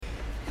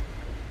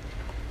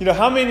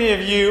How many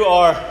of you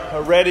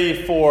are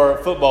ready for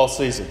football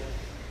season?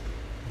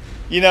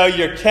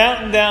 You're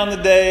counting down the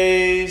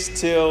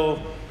days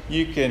till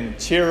you can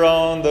cheer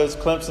on those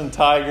Clemson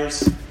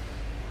Tigers.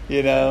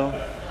 All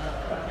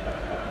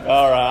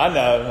right,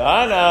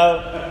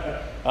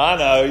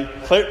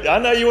 I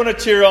know you want to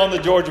cheer on the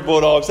Georgia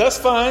Bulldogs. That's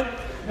fine.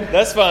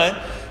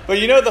 But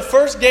the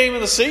first game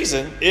of the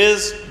season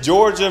is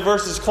Georgia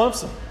versus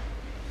Clemson.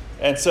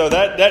 And so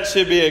that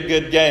should be a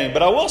good game.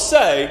 But I will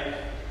say,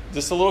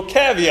 just a little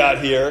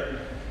caveat here,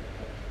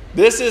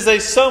 this is a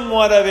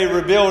somewhat of a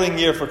rebuilding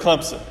year for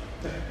Clemson.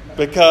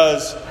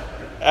 Because,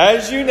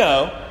 as you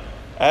know,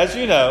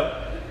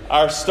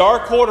 our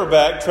star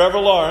quarterback, Trevor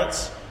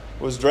Lawrence,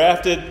 was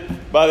drafted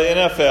by the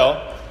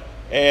NFL.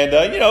 And,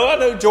 I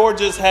know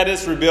Georgia's had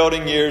its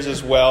rebuilding years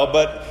as well.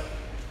 But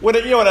when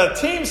a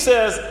team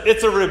says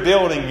it's a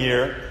rebuilding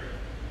year,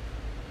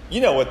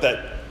 you know what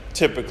that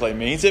typically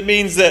means. It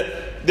means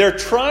that they're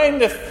trying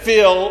to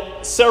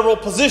fill several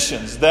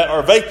positions that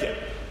are vacant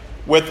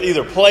with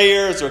either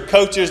players or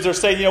coaches. They're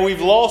saying,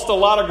 we've lost a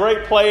lot of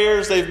great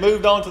players. They've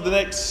moved on to the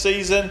next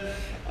season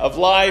of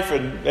life,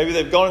 and maybe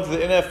they've gone into the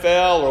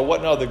NFL or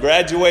whatnot. They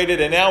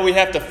graduated, and now we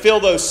have to fill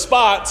those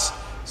spots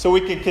so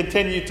we can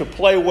continue to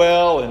play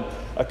well and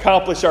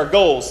accomplish our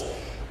goals.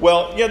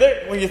 Well,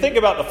 when you think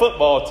about the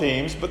football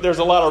teams, but there's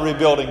a lot of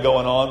rebuilding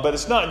going on, but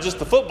it's not just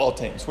the football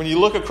teams. When you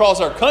look across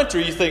our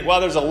country, you think, wow,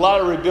 there's a lot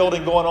of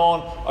rebuilding going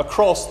on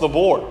across the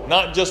board,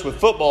 not just with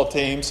football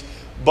teams,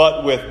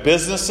 but with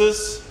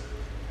businesses.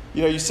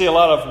 You see a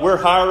lot of we're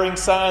hiring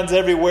signs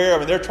everywhere. I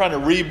mean, they're trying to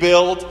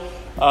rebuild.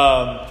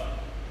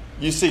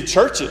 You see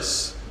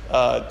churches.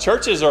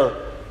 Churches are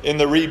in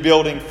the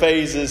rebuilding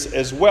phases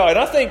as well. And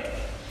I think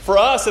for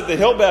us at the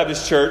Hill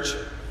Baptist Church,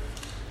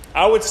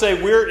 I would say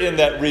we're in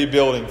that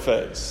rebuilding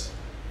phase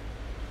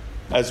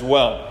as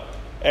well.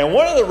 And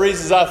one of the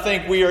reasons I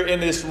think we are in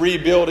this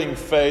rebuilding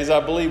phase, I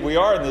believe we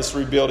are in this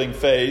rebuilding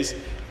phase,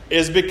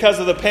 is because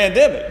of the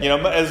pandemic.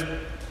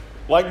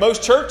 Like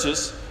most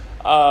churches,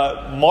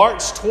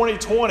 March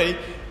 2020,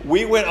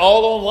 we went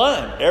all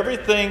online.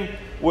 Everything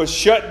was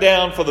shut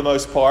down for the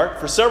most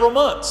part for several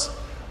months.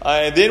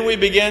 And then we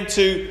began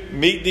to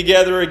meet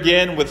together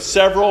again with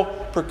several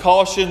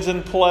precautions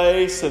in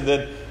place, and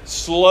then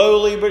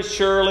slowly but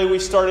surely, we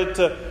started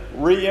to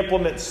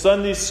re-implement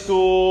Sunday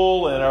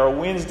school and our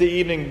Wednesday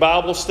evening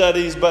Bible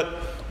studies. But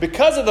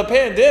because of the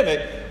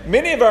pandemic,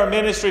 many of our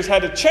ministries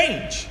had to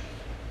change.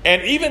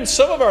 And even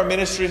some of our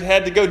ministries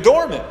had to go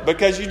dormant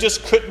because you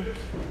just couldn't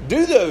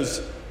do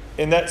those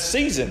in that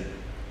season.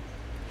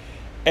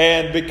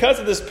 And because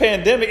of this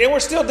pandemic, and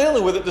we're still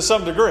dealing with it to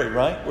some degree,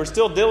 right? We're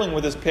still dealing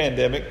with this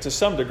pandemic to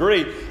some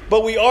degree,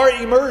 but we are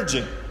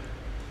emerging.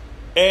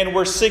 And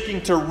we're seeking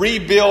to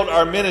rebuild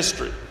our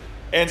ministry.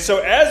 And so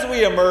as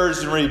we emerge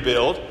and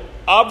rebuild,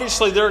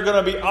 obviously there are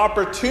going to be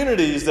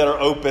opportunities that are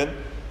open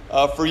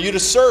for you to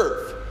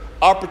serve.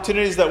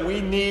 Opportunities that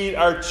we need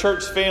our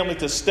church family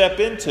to step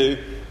into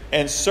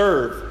and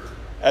serve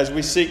as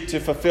we seek to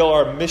fulfill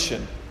our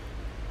mission.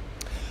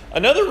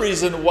 Another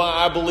reason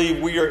why I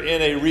believe we are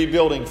in a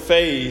rebuilding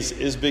phase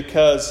is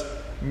because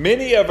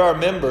many of our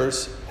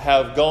members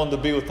have gone to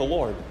be with the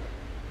Lord.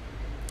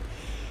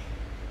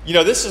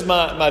 This is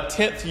my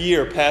 10th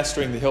year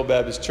pastoring the Hill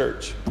Baptist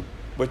Church,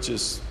 which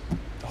is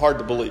hard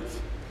to believe.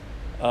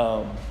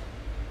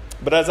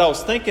 But as I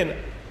was thinking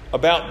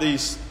about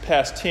these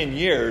past 10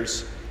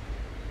 years,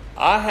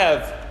 I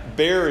have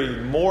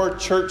buried more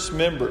church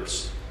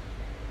members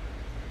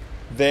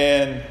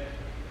than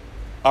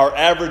our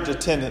average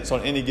attendance on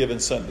any given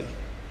Sunday.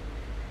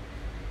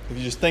 If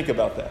you just think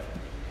about that.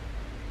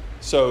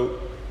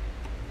 So,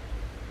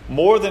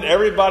 more than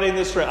everybody in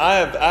this room, I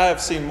have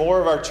seen more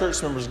of our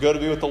church members go to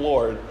be with the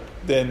Lord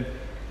than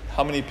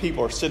how many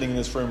people are sitting in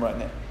this room right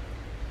now.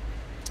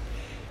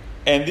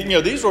 And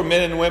these were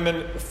men and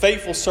women,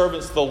 faithful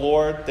servants of the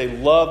Lord. They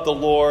loved the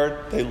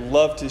Lord. They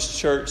loved His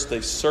church.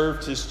 They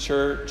served His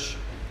church.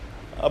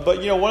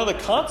 But one of the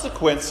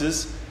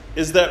consequences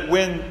is that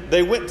when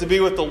they went to be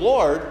with the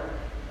Lord,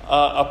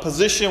 a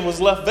position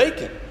was left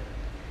vacant.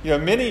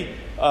 Many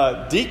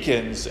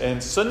deacons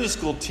and Sunday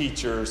school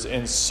teachers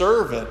and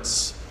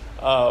servants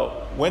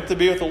went to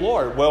be with the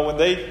Lord. Well, when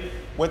they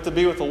went to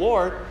be with the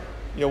Lord,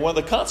 one of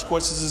the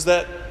consequences is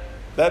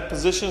that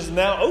position is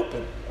now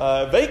open,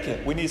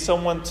 vacant. We need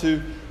someone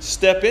to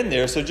step in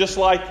there. So just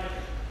like,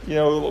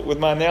 with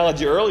my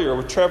analogy earlier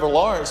with Trevor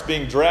Lawrence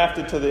being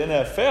drafted to the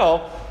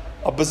NFL,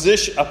 a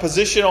position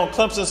on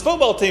Clemson's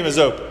football team is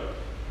open.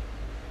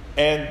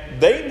 And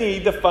they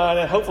need to find,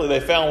 and hopefully they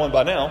found one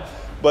by now,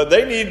 but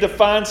they need to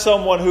find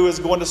someone who is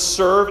going to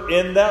serve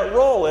in that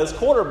role as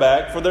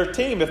quarterback for their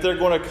team if they're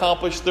going to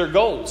accomplish their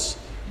goals.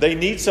 They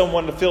need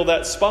someone to fill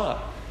that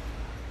spot.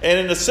 And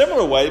in a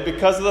similar way,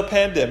 because of the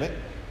pandemic,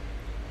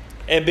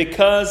 and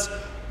because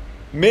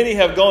many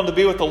have gone to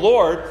be with the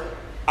Lord,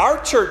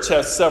 our church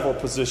has several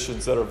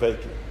positions that are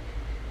vacant.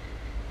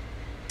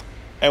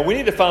 And we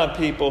need to find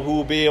people who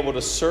will be able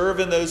to serve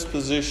in those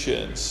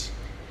positions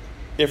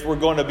if we're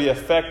going to be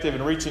effective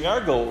in reaching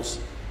our goals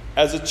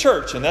as a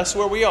church, and that's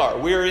where we are.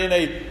 We're in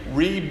a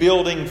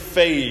rebuilding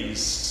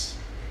phase,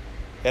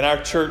 and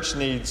our church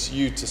needs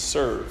you to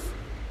serve.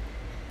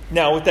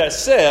 Now, with that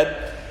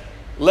said,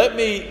 let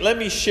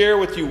me share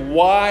with you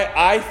why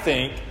I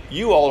think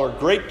you all are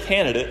great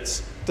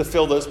candidates to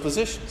fill those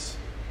positions.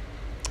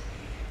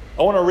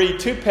 I want to read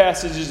two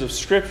passages of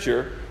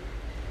Scripture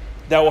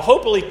that will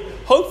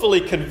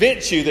hopefully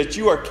convince you that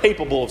you are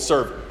capable of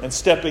serving and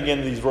stepping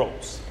into these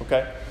roles.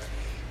 Okay?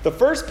 The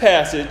first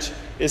passage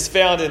is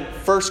found in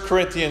 1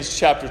 Corinthians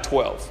chapter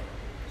 12.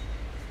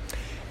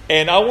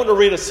 And I want to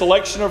read a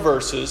selection of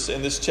verses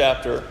in this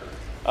chapter,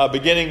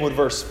 beginning with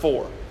verse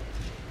 4.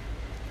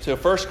 So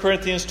 1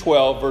 Corinthians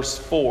 12, verse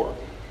 4.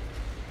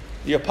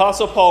 The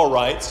Apostle Paul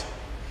writes,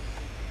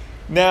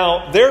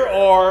 "Now there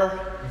are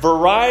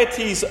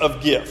varieties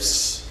of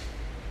gifts,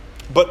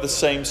 but the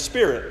same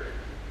Spirit.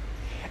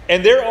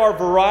 And there are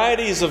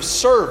varieties of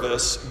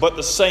service, but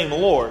the same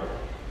Lord.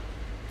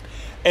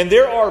 And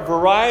there are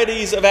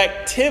varieties of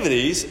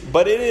activities,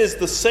 but it is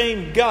the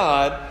same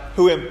God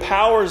who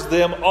empowers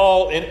them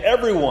all in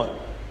everyone.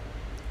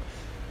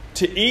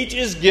 To each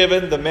is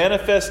given the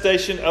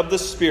manifestation of the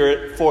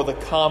Spirit for the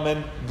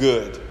common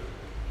good."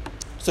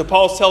 So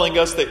Paul's telling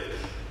us that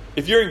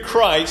if you're in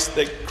Christ,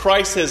 that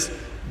Christ has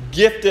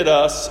gifted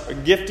us, or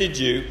gifted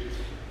you,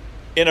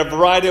 in a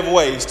variety of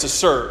ways to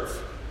serve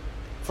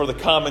for the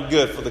common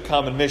good, for the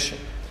common mission.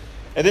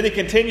 And then he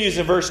continues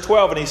in verse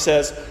 12 and he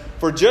says,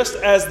 "For just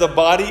as the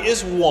body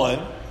is one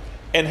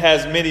and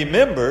has many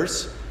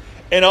members,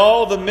 and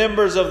all the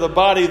members of the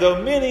body,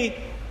 though many,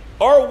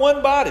 are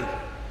one body,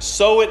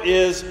 so it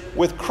is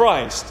with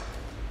Christ."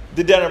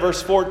 Then down in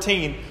verse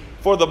 14,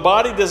 "For the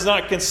body does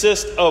not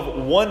consist of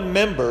one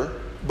member,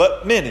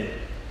 but many.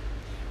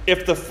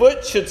 If the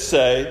foot should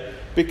say,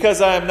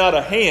 'Because I am not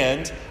a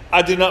hand,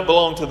 I do not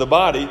belong to the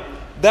body,'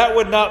 that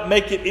would not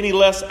make it any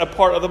less a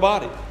part of the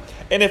body.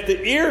 And if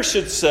the ear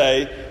should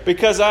say,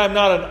 'Because I am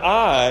not an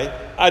eye,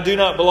 I do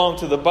not belong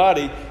to the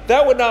body,'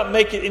 that would not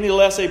make it any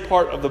less a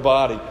part of the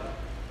body.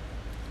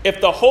 If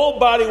the whole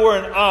body were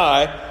an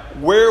eye,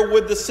 where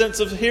would the sense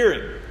of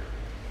hearing?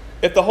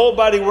 If the whole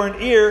body were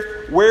an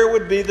ear, where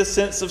would be the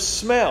sense of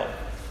smell?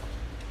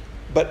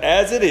 But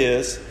as it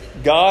is,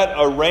 God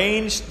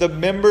arranged the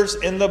members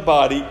in the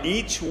body,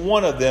 each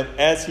one of them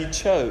as He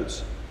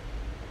chose.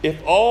 If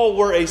all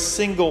were a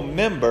single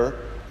member,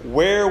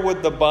 where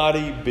would the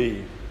body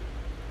be?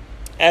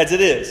 As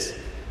it is,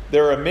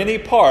 there are many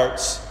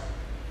parts,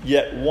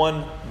 yet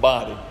one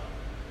body."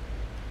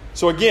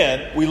 So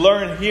again, we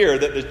learn here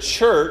that the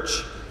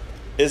church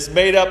is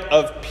made up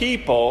of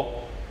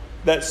people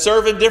that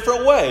serve in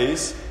different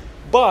ways,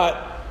 but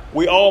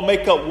we all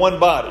make up one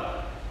body.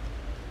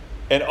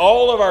 And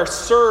all of our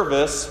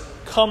service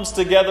comes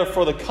together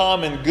for the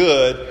common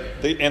good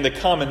and the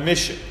common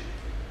mission,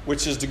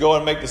 which is to go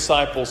and make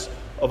disciples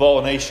of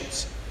all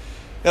nations.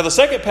 Now, the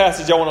second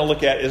passage I want to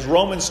look at is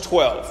Romans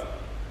 12,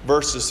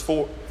 verses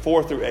 4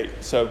 through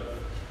 8. So,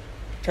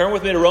 turn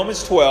with me to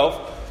Romans 12.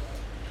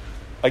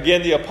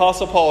 Again, the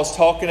Apostle Paul is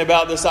talking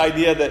about this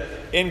idea that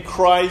in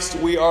Christ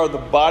we are the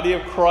body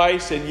of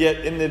Christ and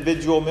yet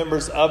individual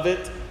members of it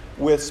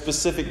with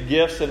specific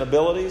gifts and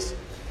abilities.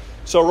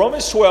 So,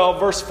 Romans 12,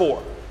 verse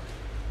 4.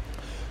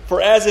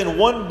 "For as in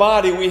one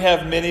body we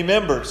have many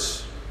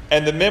members,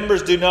 and the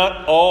members do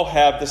not all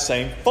have the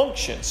same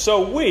function.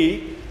 So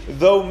we,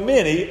 though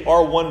many,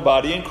 are one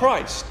body in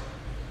Christ,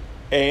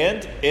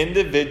 and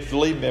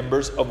individually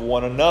members of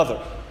one another,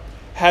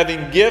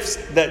 having gifts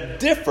that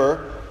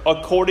differ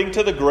according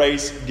to the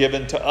grace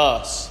given to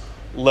us.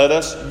 Let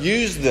us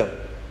use them.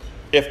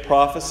 If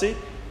prophecy,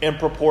 in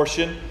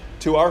proportion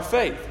to our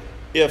faith.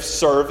 If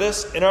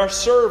service, in our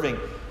serving.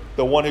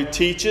 The one who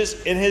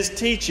teaches, in his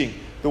teaching.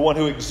 The one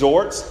who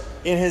exhorts,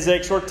 in his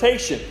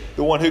exhortation.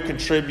 The one who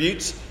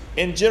contributes,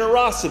 in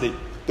generosity.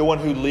 The one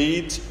who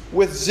leads,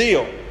 with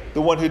zeal.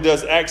 The one who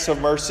does acts of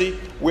mercy,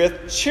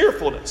 with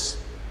cheerfulness."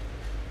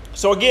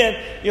 So again,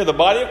 the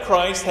body of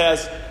Christ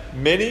has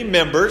many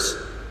members,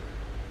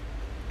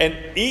 and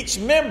each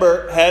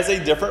member has a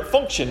different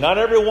function. Not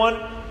everyone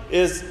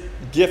is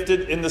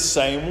gifted in the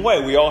same way.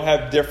 We all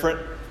have different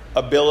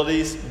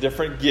abilities,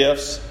 different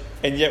gifts,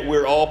 and yet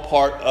we're all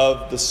part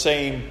of the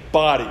same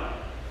body.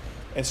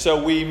 And so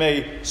we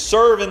may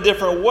serve in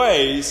different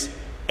ways,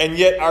 and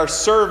yet our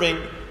serving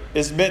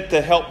is meant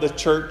to help the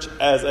church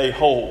as a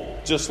whole,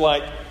 just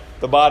like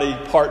the body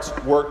parts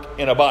work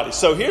in a body.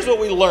 So here's what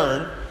we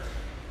learn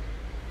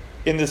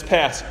in this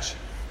passage.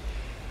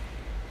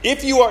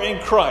 If you are in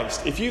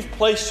Christ, if you've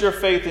placed your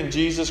faith in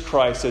Jesus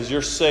Christ as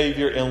your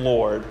Savior and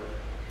Lord,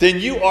 then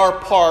you are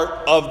part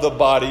of the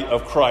body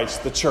of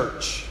Christ, the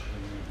church.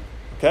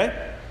 Okay?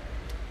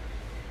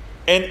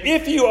 And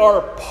if you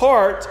are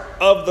part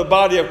of the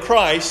body of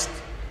Christ,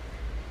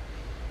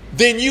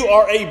 then you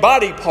are a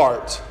body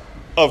part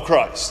of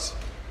Christ.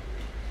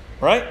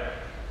 Right?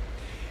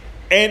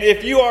 And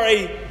if you are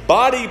a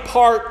body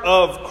part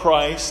of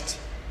Christ,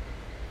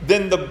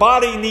 then the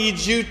body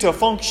needs you to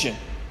function.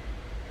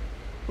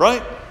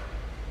 Right?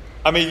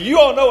 I mean, you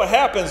all know what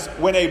happens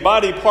when a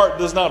body part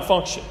does not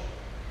function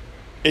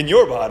in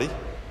your body.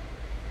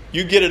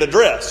 You get it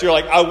addressed. You're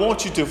like, I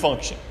want you to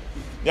function.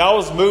 Now, I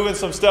was moving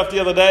some stuff the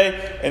other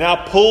day, and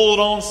I pulled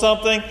on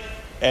something,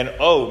 and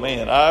oh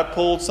man, I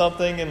pulled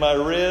something in my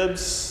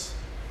ribs,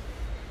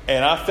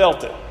 and I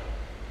felt it.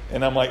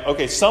 And I'm like,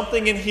 okay,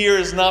 something in here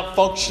is not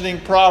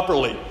functioning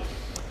properly.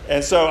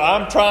 And so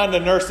I'm trying to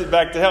nurse it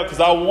back to health because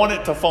I want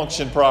it to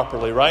function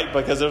properly, right?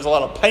 Because there's a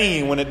lot of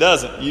pain when it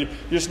doesn't. You're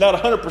just not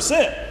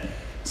 100%.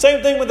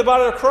 Same thing with the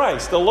body of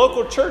Christ, the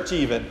local church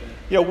even.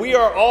 We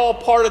are all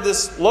part of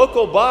this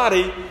local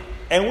body,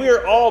 and we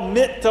are all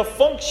meant to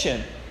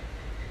function.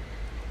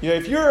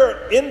 If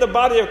you're in the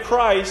body of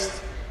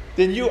Christ,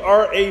 then you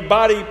are a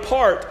body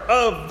part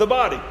of the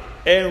body.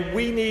 And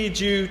we need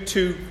you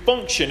to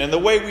function. And the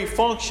way we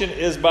function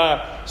is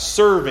by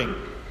serving.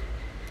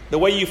 The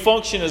way you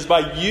function is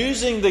by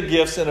using the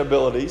gifts and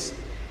abilities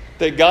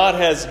that God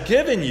has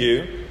given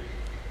you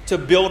to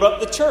build up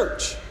the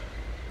church.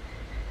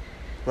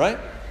 Right?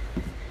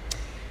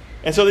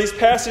 And so these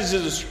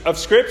passages of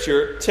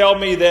Scripture tell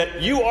me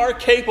that you are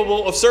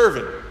capable of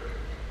serving.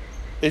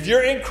 If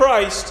you're in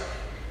Christ,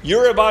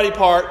 you're a body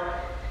part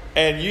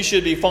and you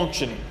should be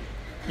functioning.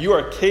 You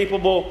are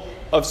capable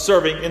of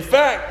serving. In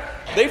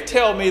fact, they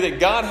tell me that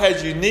God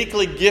has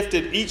uniquely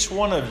gifted each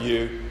one of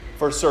you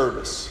for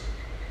service.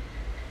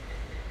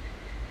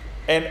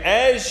 And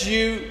as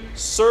you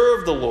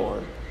serve the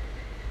Lord,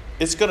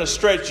 it's going to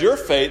stretch your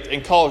faith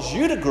and cause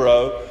you to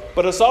grow,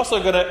 but it's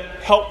also going to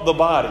help the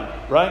body,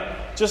 right?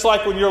 Just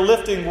like when you're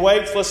lifting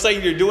weights, let's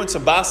say you're doing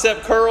some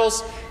bicep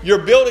curls, you're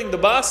building the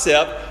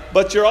bicep,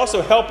 but you're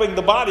also helping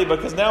the body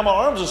because now my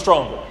arms are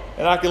stronger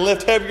and I can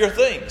lift heavier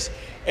things.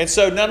 And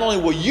so not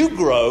only will you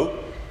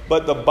grow,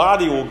 but the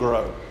body will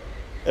grow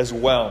as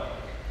well.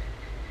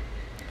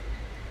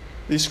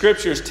 These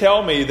scriptures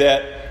tell me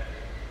that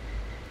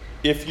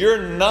if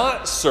you're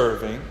not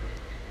serving,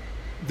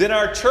 then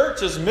our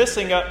church is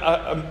missing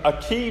a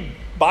key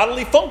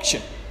bodily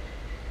function.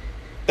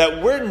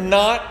 That we're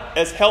not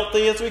as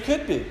healthy as we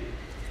could be.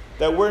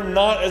 That we're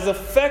not as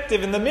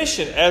effective in the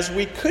mission as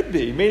we could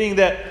be. Meaning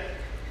that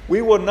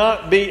we will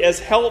not be as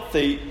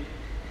healthy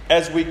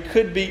as we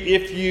could be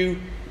if you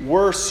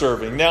were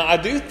serving. Now, I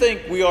do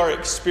think we are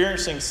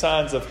experiencing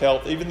signs of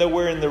health. Even though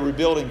we're in the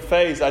rebuilding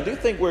phase, I do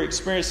think we're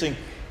experiencing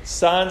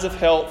signs of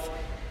health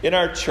in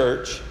our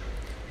church.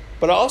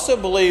 But I also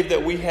believe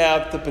that we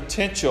have the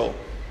potential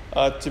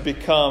to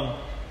become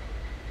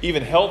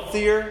even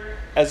healthier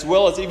as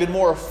well as even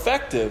more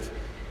effective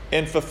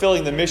in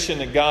fulfilling the mission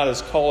that God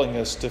is calling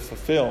us to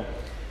fulfill.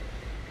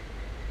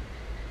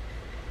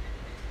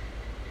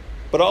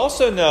 But I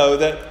also know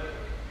that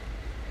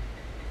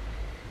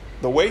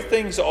the way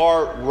things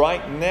are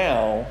right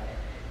now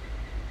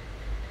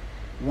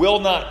will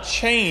not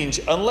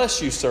change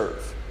unless you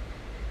serve.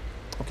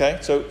 Okay?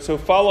 So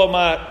follow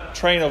my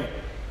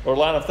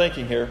line of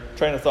thinking here,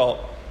 train of thought.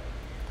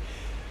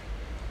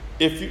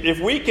 If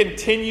we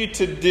continue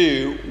to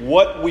do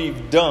what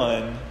we've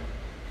done,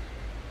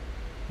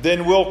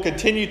 then we'll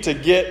continue to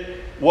get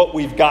what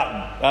we've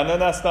gotten. I know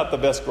that's not the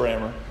best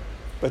grammar,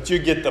 but you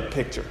get the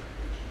picture.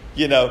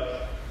 We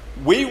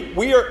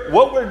are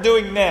what we're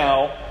doing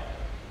now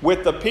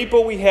with the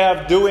people we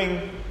have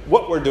doing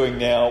what we're doing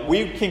now,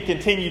 we can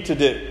continue to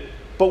do,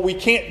 but we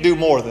can't do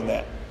more than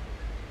that.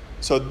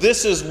 So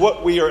this is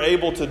what we are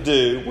able to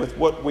do with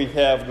what we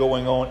have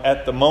going on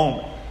at the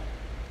moment.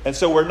 And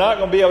so we're not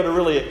going to be able to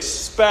really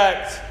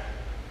expect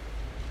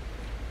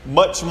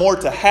much more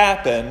to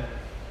happen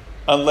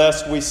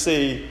unless we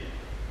see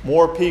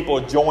more people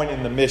join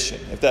in the mission,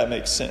 if that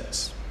makes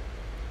sense.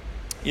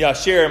 I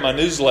share in my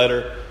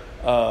newsletter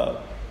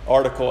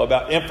article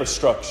about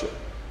infrastructure.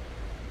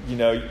 You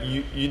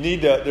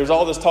need to. There's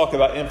all this talk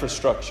about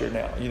infrastructure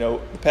now.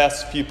 The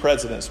past few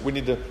presidents, we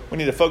need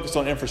to focus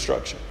on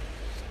infrastructure.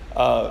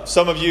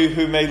 Some of you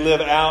who may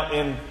live out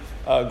in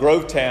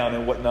Grovetown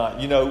and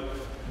whatnot,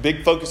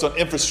 big focus on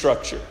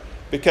infrastructure.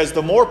 Because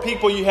the more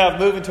people you have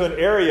moving to an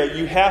area,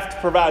 you have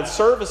to provide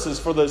services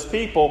for those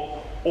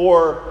people,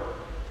 or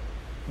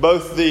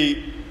both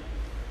the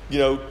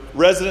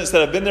residents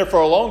that have been there for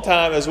a long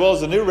time as well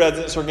as the new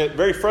residents are getting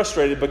very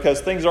frustrated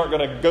because things aren't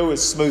going to go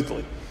as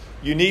smoothly.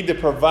 You need to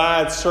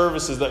provide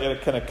services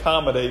that can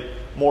accommodate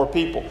more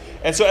people.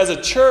 And so as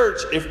a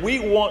church, if we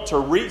want to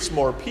reach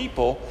more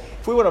people,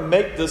 if we want to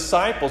make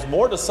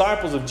more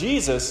disciples of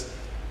Jesus,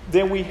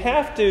 then we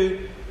have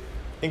to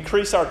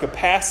increase our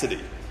capacity.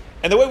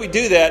 And the way we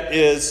do that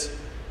is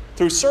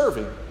through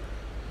serving.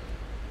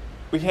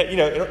 The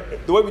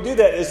way we do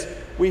that is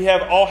we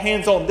have all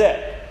hands on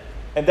deck.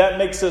 And that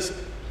makes us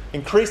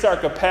increase our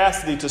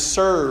capacity to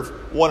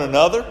serve one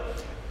another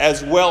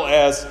as well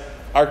as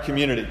our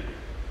community.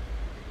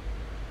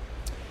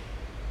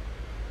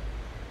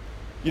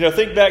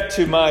 Think back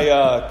to my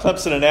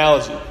Clemson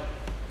analogy.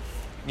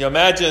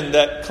 Imagine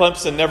that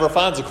Clemson never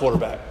finds a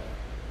quarterback.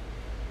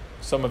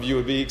 Some of you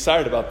would be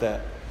excited about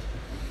that.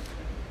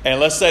 And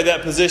let's say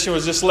that position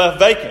was just left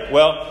vacant.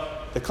 Well,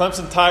 the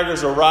Clemson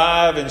Tigers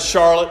arrive in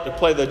Charlotte to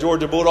play the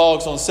Georgia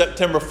Bulldogs on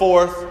September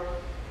 4th.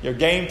 Your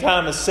game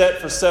time is set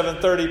for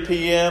 7:30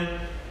 p.m.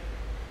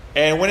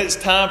 And when it's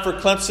time for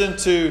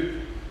Clemson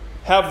to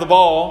have the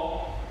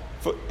ball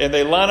and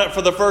they line up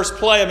for the first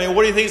play, I mean,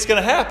 what do you think is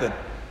going to happen?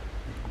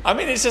 I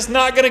mean, it's just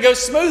not going to go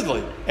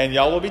smoothly. And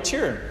y'all will be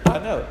cheering. I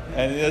know.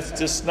 And it's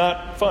just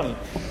not funny.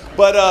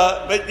 But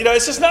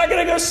it's just not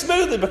going to go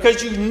smoothly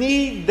because you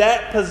need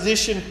that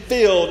position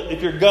filled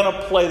if you're going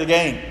to play the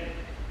game.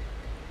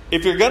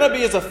 If you're going to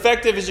be as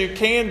effective as you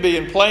can be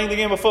in playing the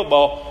game of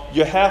football,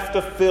 you have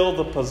to fill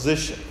the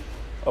position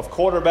of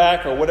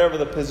quarterback or whatever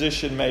the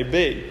position may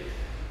be.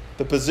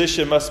 The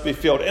position must be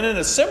filled. And in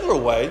a similar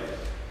way,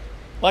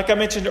 like I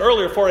mentioned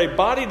earlier, for a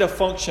body to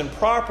function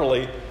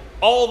properly,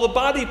 all the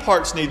body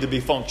parts need to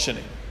be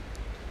functioning.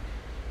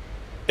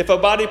 If a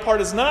body part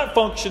is not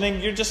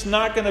functioning, you're just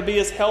not going to be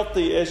as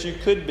healthy as you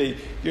could be.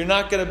 You're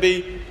not going to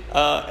be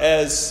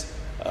as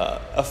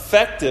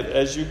effective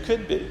as you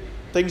could be.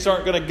 Things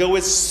aren't going to go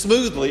as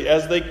smoothly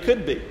as they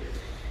could be.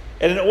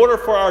 And in order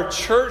for our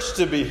church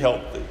to be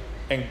healthy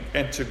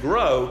and to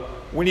grow,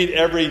 we need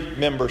every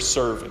member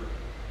serving.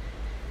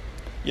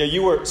 Yeah,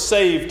 you were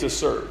saved to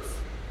serve.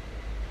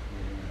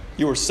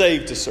 You were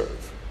saved to serve.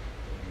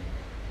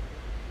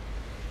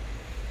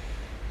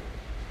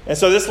 And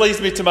so this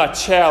leads me to my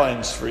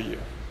challenge for you,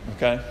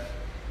 okay?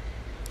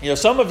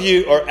 Some of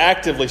you are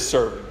actively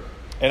serving,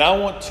 and I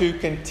want to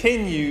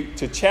continue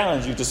to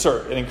challenge you to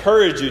serve and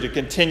encourage you to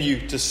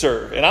continue to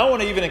serve. And I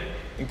want to even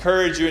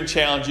encourage you and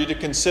challenge you to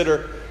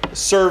consider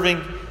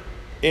serving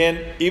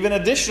in even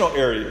additional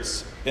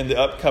areas in the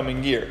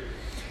upcoming year.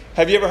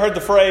 Have you ever heard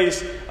the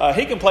phrase,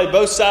 he can play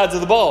both sides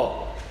of the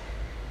ball?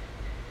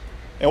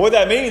 And what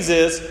that means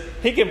is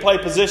he can play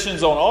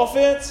positions on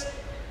offense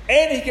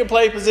and he can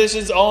play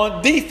positions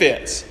on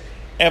defense.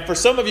 And for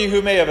some of you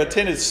who may have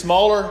attended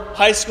smaller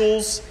high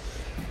schools,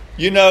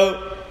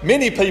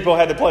 many people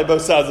had to play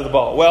both sides of the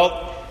ball.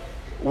 Well,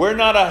 we're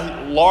not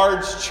a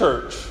large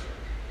church.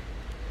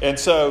 And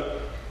so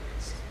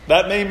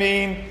that may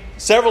mean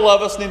several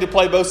of us need to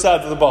play both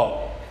sides of the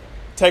ball.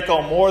 Take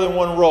on more than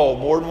one role,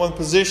 more than one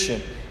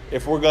position,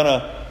 if we're going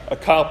to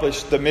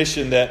accomplish the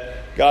mission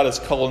that God is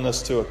calling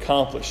us to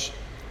accomplish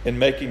in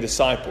making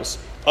disciples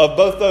of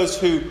both those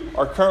who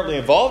are currently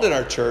involved in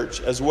our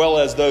church as well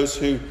as those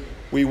who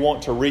we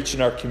want to reach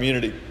in our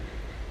community.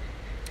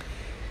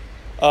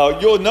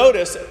 You'll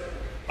notice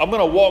I'm going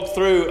to walk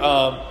through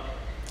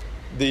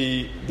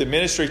the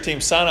ministry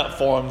team sign-up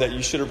form that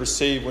you should have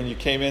received when you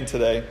came in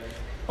today.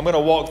 I'm going to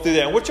walk through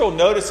that. And what you'll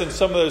notice in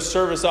some of those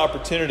service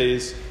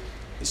opportunities,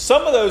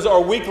 some of those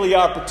are weekly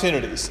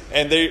opportunities,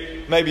 and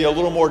they may be a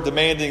little more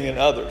demanding than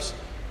others.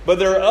 But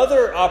there are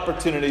other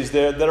opportunities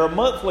there that are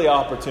monthly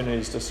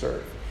opportunities to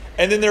serve.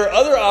 And then there are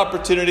other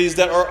opportunities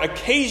that are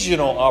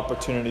occasional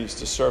opportunities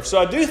to serve. So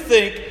I do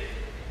think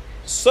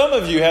some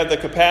of you have the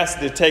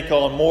capacity to take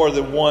on more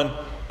than one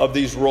of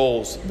these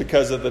roles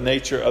because of the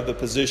nature of the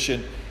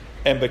position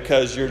and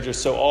because you're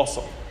just so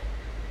awesome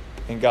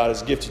and God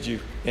has gifted you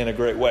in a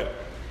great way.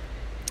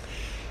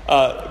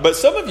 But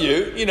some of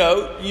you,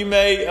 you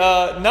may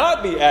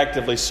not be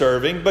actively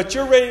serving, but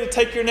you're ready to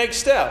take your next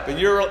step, and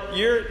you're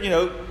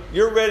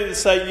ready to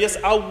say, yes,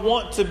 I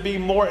want to be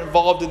more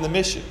involved in the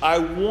mission. I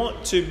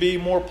want to be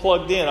more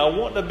plugged in. I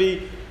want to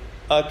be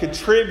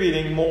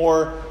contributing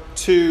more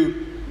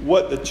to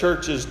what the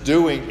church is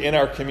doing in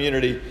our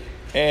community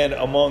and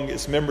among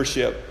its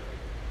membership.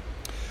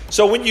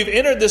 So when you've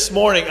entered this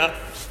morning,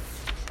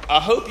 I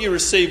hope you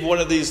received one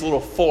of these little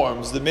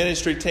forms. The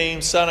ministry team,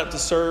 sign up to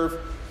serve.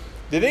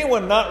 Did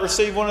anyone not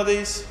receive one of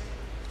these?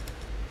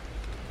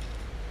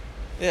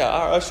 Yeah,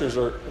 our ushers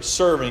are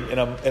serving in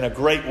a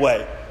great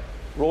way.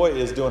 Roy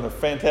is doing a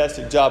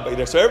fantastic job back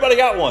there. So everybody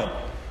got one.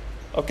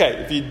 Okay,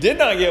 if you did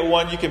not get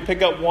one, you can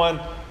pick up one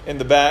in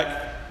the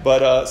back.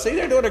 But see,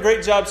 they're doing a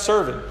great job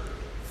serving,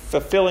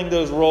 fulfilling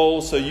those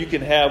roles so you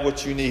can have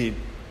what you need.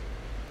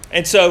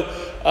 And so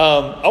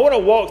I want to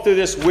walk through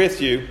this with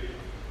you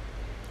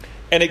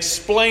and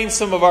explain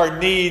some of our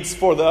needs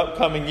for the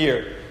upcoming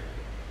year.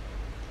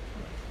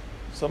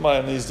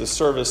 Somebody needs to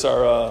service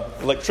our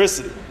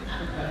electricity,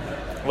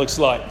 looks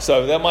like.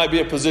 So that might be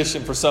a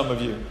position for some of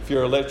you if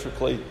you're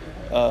electrically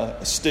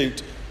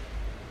astute.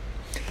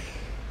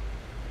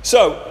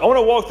 So I want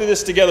to walk through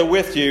this together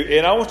with you,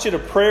 and I want you to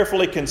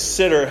prayerfully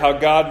consider how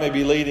God may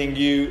be leading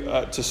you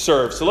to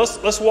serve. So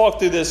let's walk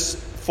through this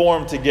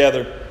form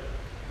together.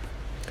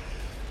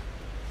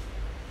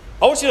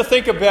 I want you to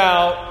think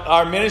about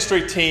our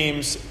ministry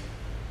teams,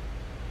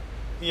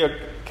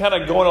 kind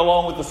of going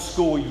along with the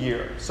school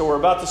year. So we're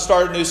about to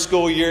start a new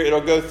school year. It'll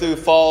go through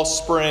fall,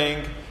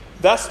 spring.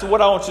 That's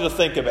what I want you to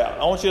think about.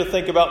 I want you to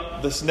think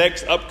about this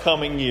next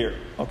upcoming year,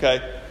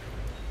 okay?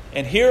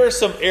 And here are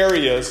some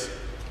areas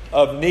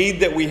of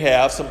need that we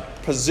have, some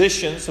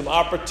positions, some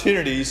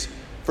opportunities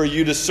for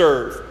you to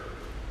serve.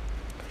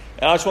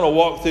 And I just want to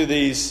walk through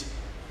these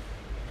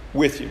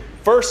with you.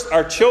 First,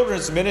 our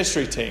children's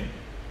ministry team.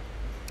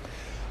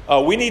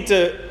 We need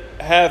to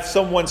have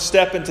someone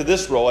step into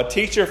this role, a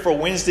teacher for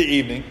Wednesday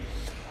evening.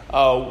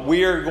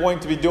 We are going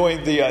to be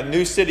doing the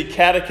New City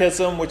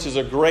Catechism, which is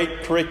a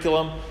great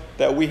curriculum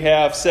that we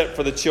have set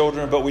for the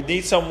children, but we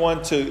need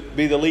someone to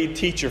be the lead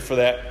teacher for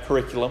that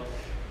curriculum.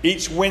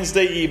 each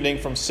Wednesday evening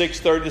from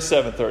 6:30 to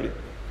 7:30.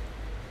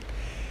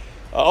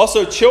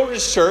 Also,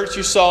 Children's Church,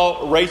 you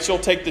saw Rachel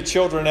take the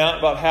children out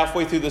about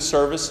halfway through the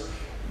service.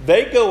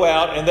 They go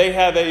out and they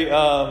have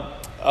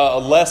a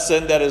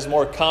lesson that is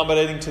more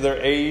accommodating to their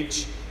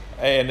age.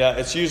 And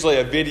it's usually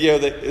a video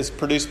that is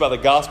produced by the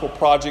Gospel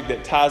Project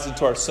that ties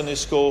into our Sunday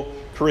school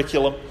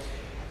curriculum.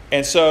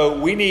 And so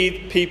we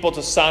need people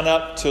to sign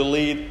up to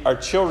lead our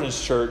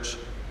children's church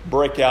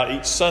breakout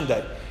each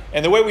Sunday.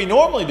 And the way we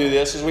normally do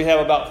this is we have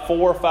about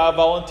 4 or 5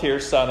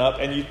 volunteers sign up,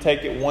 and you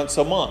take it once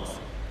a month.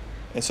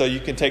 And so you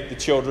can take the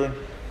children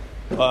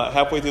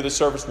halfway through the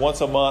service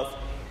once a month,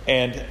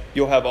 and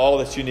you'll have all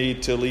that you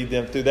need to lead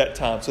them through that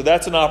time. So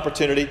that's an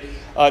opportunity.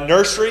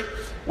 Nursery,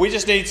 we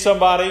just need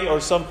somebody or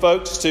some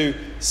folks to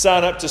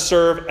sign up to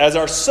serve as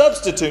our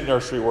substitute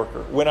nursery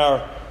worker when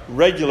our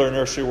regular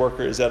nursery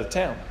worker is out of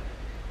town.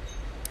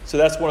 So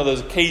that's one of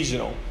those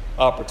occasional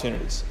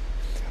opportunities.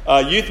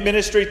 Youth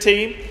ministry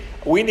team,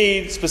 we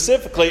need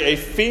specifically a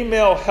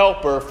female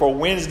helper for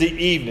Wednesday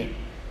evening.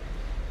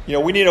 You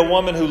know, we need a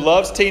woman who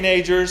loves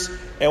teenagers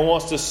and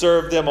wants to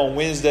serve them on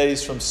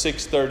Wednesdays from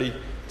 6:30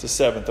 to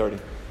 7:30.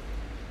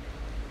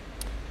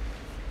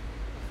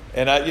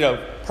 And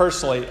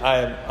personally, I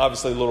am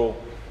obviously a little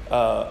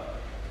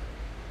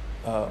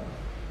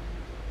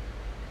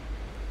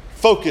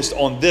focused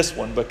on this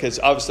one because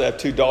obviously I have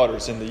 2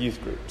 daughters in the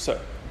youth group. So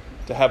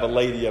to have a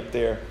lady up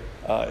there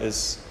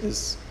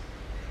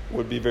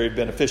would be very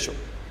beneficial.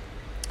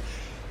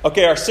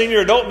 Okay, our senior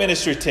adult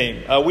ministry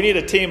team. We need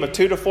a team of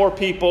 2 to 4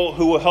 people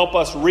who will help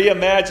us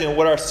reimagine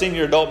what our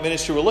senior adult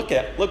ministry will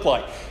look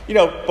like. You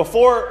know,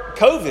 before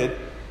COVID,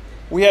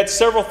 we had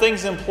several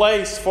things in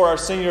place for our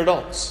senior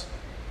adults.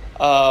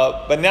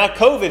 But now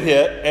COVID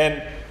hit,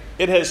 and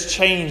it has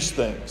changed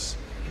things.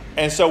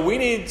 And so we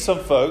need some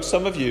folks,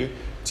 some of you,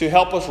 to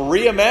help us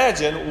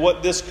reimagine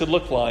what this could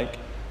look like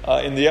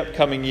in the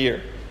upcoming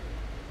year.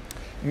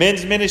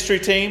 Men's ministry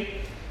team.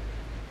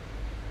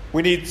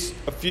 We need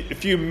a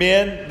few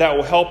men that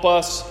will help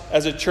us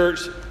as a church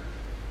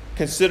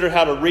consider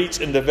how to reach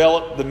and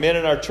develop the men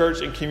in our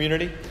church and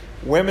community.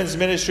 Women's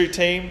ministry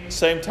team,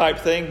 same type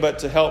thing, but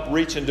to help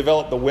reach and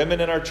develop the women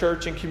in our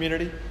church and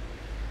community.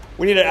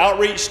 We need an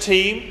outreach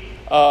team,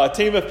 a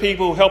team of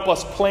people who help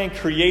us plan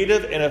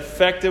creative and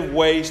effective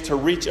ways to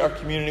reach our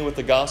community with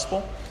the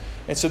gospel.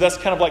 And so that's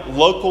kind of like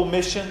local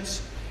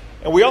missions.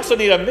 And we also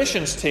need a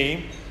missions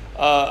team,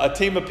 a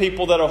team of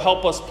people that will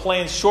help us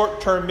plan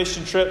short-term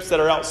mission trips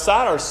that are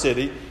outside our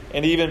city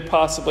and even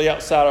possibly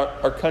outside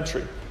our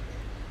country.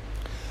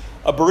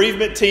 A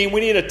bereavement team,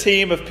 we need a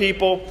team of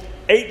people,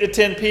 8 to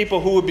 10 people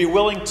who would be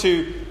willing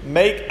to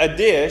make a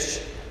dish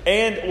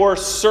and or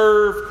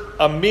serve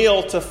a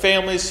meal to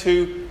families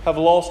who have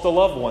lost a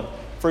loved one.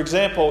 For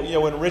example,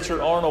 when Richard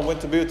Arnold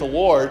went to be with the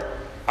Lord,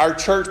 our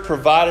church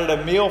provided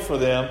a meal for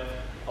them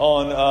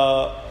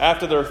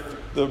after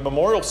the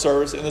memorial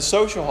service in the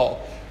social hall.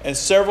 And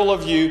several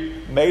of you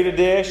made a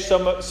dish.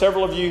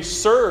 Several of you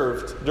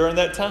served during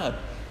that time.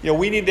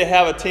 We need to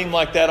have a team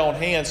like that on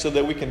hand so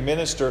that we can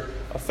minister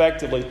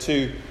effectively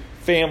to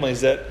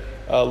families that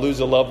lose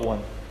a loved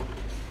one.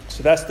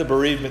 So that's the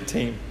bereavement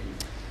team.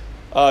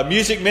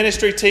 Music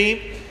ministry team.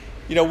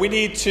 We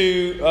need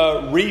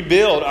to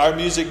rebuild our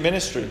music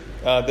ministry.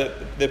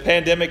 The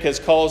pandemic has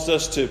caused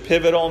us to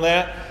pivot on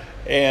that.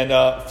 And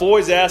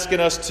Floyd's asking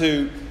us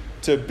to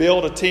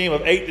build a team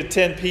of 8 to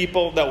 10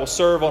 people that will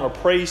serve on a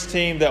praise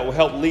team that will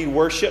help lead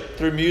worship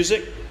through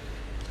music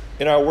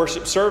in our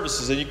worship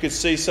services. And you could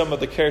see some of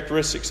the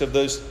characteristics of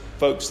those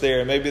folks there.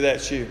 And maybe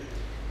that's you.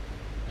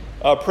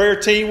 Prayer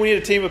team, we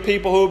need a team of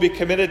people who will be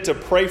committed to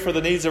pray for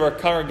the needs of our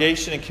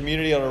congregation and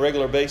community on a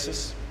regular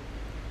basis.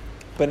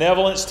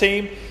 Benevolence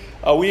team,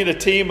 we need a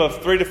team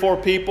of 3 to 4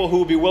 people who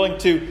will be willing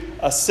to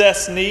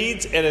assess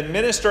needs and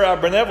administer our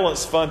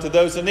benevolence fund to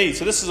those in need.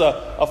 So this is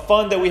a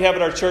fund that we have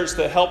in our church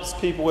that helps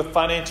people with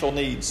financial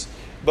needs,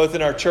 both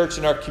in our church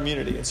and our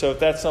community. And so if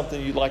that's something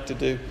you'd like to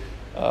do,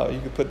 you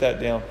can put that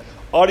down.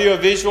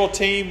 Audiovisual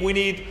team, we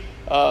need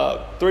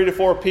 3 to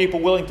 4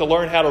 people willing to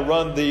learn how to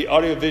run the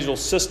audiovisual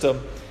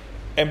system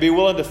and be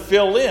willing to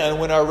fill in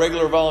when our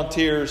regular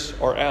volunteers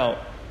are out.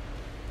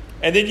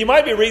 And then you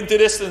might be reading through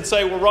this and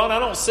say, well, Ron, I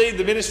don't see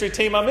the ministry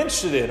team I'm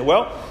interested in.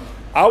 Well,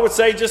 I would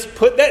say just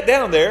put that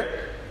down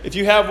there. If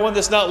you have one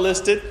that's not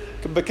listed,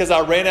 because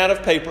I ran out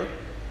of paper,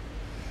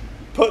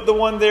 put the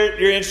one there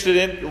you're interested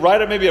in,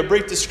 write maybe a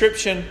brief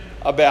description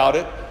about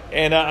it,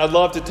 and I'd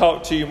love to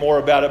talk to you more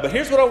about it. But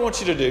here's what I want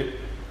you to do.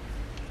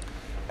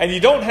 And you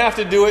don't have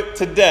to do it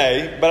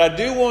today, but I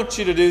do want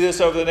you to do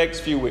this over the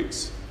next few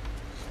weeks.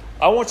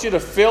 I want you to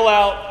fill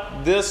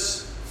out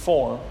this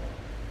form,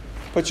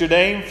 put your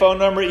name, phone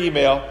number,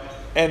 email,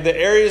 and the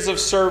areas of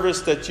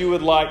service that you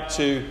would like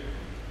to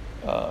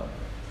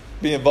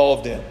be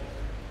involved in.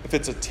 If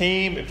it's a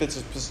team, if it's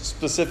a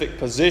specific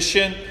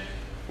position,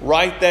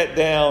 write that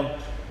down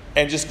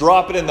and just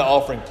drop it in the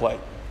offering plate.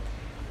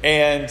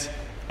 And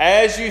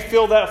as you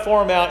fill that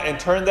form out and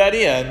turn that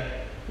in,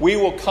 we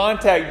will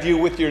contact you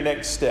with your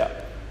next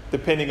step,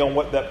 depending on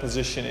what that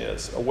position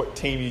is or what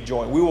team you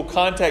join. We will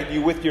contact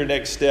you with your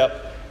next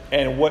step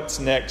and what's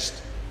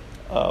next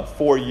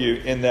for you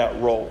in that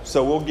role.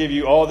 So we'll give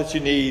you all that you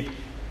need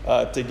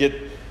to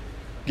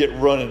get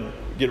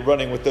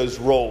running with those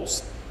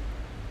roles.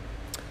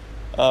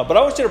 But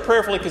I want you to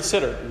prayerfully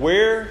consider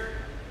where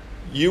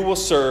you will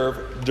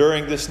serve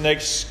during this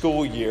next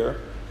school year.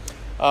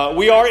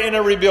 We are in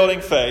a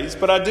rebuilding phase,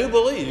 but I do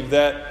believe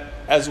that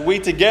as we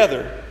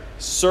together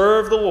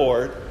serve the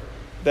Lord,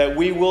 that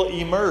we will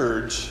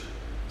emerge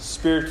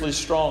spiritually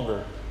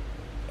stronger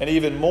and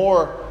even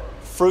more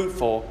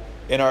fruitful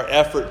in our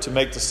effort to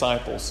make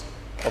disciples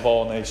of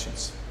all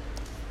nations.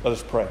 Let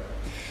us pray.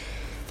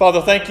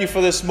 Father, thank you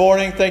for this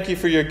morning. Thank you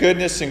for your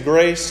goodness and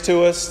grace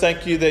to us.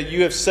 Thank you that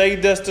you have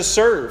saved us to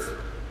serve.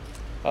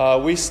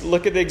 We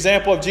look at the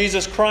example of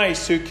Jesus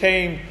Christ, who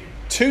came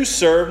to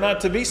serve,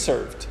 not to be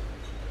served,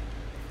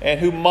 and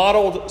who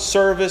modeled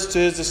service to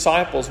his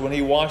disciples when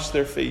he washed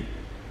their feet,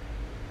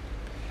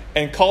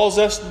 and calls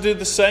us to do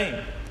the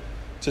same,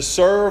 to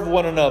serve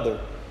one another,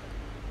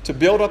 to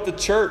build up the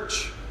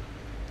church,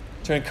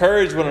 to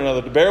encourage one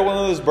another, to bear one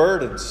another's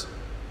burdens,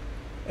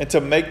 and to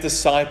make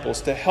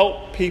disciples, to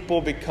help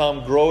people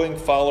become growing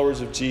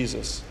followers of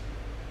Jesus.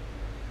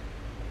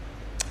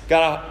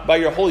 God, by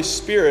your Holy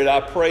Spirit,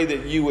 I pray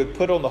that you would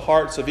put on the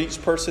hearts of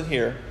each person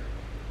here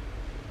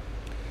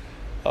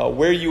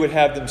where you would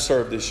have them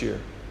serve this year.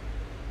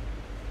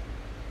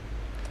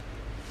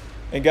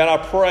 And God,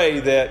 I pray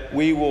that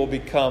we will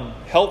become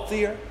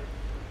healthier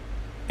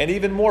and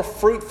even more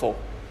fruitful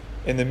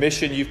in the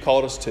mission you've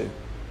called us to.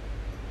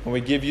 And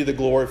we give you the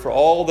glory for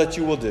all that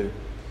you will do.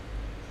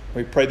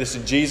 We pray this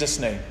in Jesus'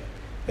 name.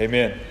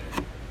 Amen.